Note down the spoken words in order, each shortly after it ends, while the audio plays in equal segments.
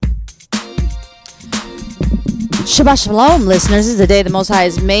Shabbat Shalom, listeners. This is the day the Most High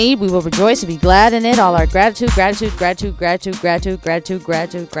has made. We will rejoice and be glad in it. All our gratitude. Come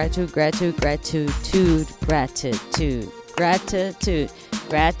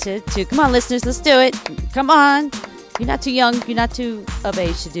on, listeners, let's do it. Come on. You're not too young. You're not too of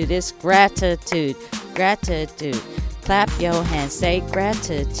age to do this. Gratitude. Clap your hands. Say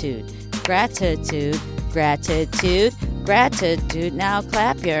gratitude. Now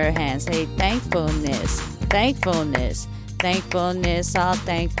clap your hands. Say thankfulness. All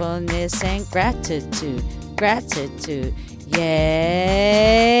thankfulness and gratitude.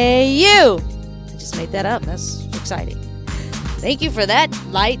 Yay, you! I just made that up. That's exciting. Thank you for that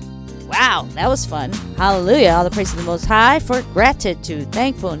light. Wow, that was fun. Hallelujah. All the praise to the Most High for gratitude,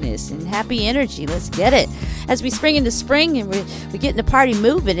 thankfulness, and happy energy. Let's get it. As we spring into spring and we're getting the party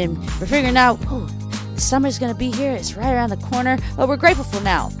moving and we're figuring out, summer's going to be here. It's right around the corner. Oh, we're grateful for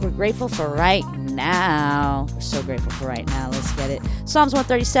now. We're grateful for right now. We're so grateful for right now. Let's get it. Psalms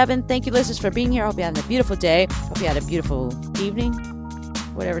 137. Thank you, listeners, for being here. I hope you had a beautiful day. Hope you had a beautiful evening,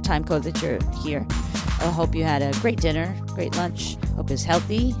 whatever time code that you're here. I hope you had a great dinner, great lunch. Hope it's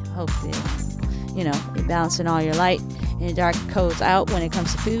healthy. Hope you're balancing all your light and your dark codes out when it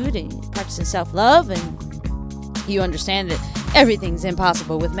comes to food and practicing self-love, and you understand that everything's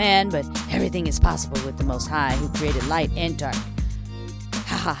impossible with man, but everything is possible with the Most High, who created light and dark.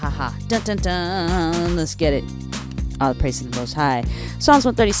 Ha ha ha ha. Dun dun dun. Let's get it. All the praise to the Most High. Psalms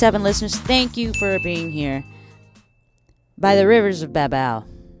 137, listeners, thank you for being here. By the rivers of Babel,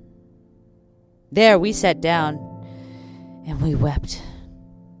 there we sat down and we wept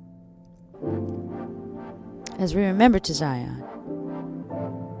as we remembered to Zion.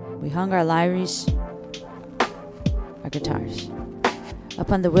 We hung our lyres, our guitars,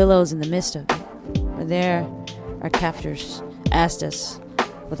 upon the willows in the midst of it, where there our captors asked us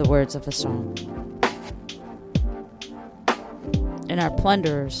for the words of a song, and our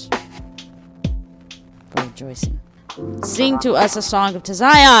plunderers for rejoicing. Sing to us a song of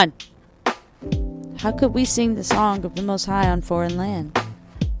Zion. How could we sing the song of the Most High on foreign land?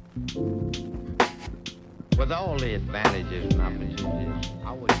 With all the advantages and opportunities,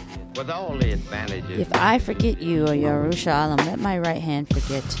 with all the advantages. If I forget you, O Yerushalayim, let my right hand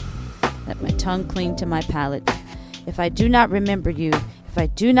forget. Let my tongue cling to my palate. If I do not remember you, if I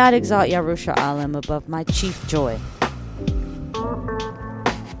do not exalt Yerushalayim above my chief joy.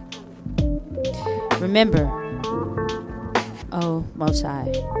 Remember, O Most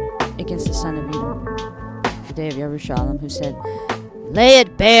High, against the son of Edom, the day of Yerushalayim, who said, lay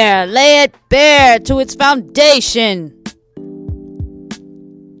it bare to its foundation.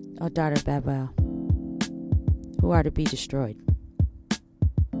 O daughter of Babel, who are to be destroyed.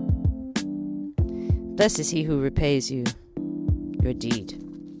 Blessed is he who repays you your deed.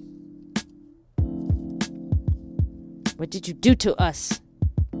 What did you do to us?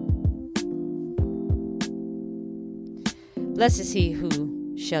 Blessed is he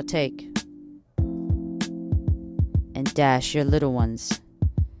who shall take and dash your little ones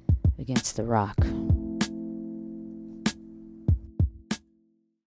against the rock.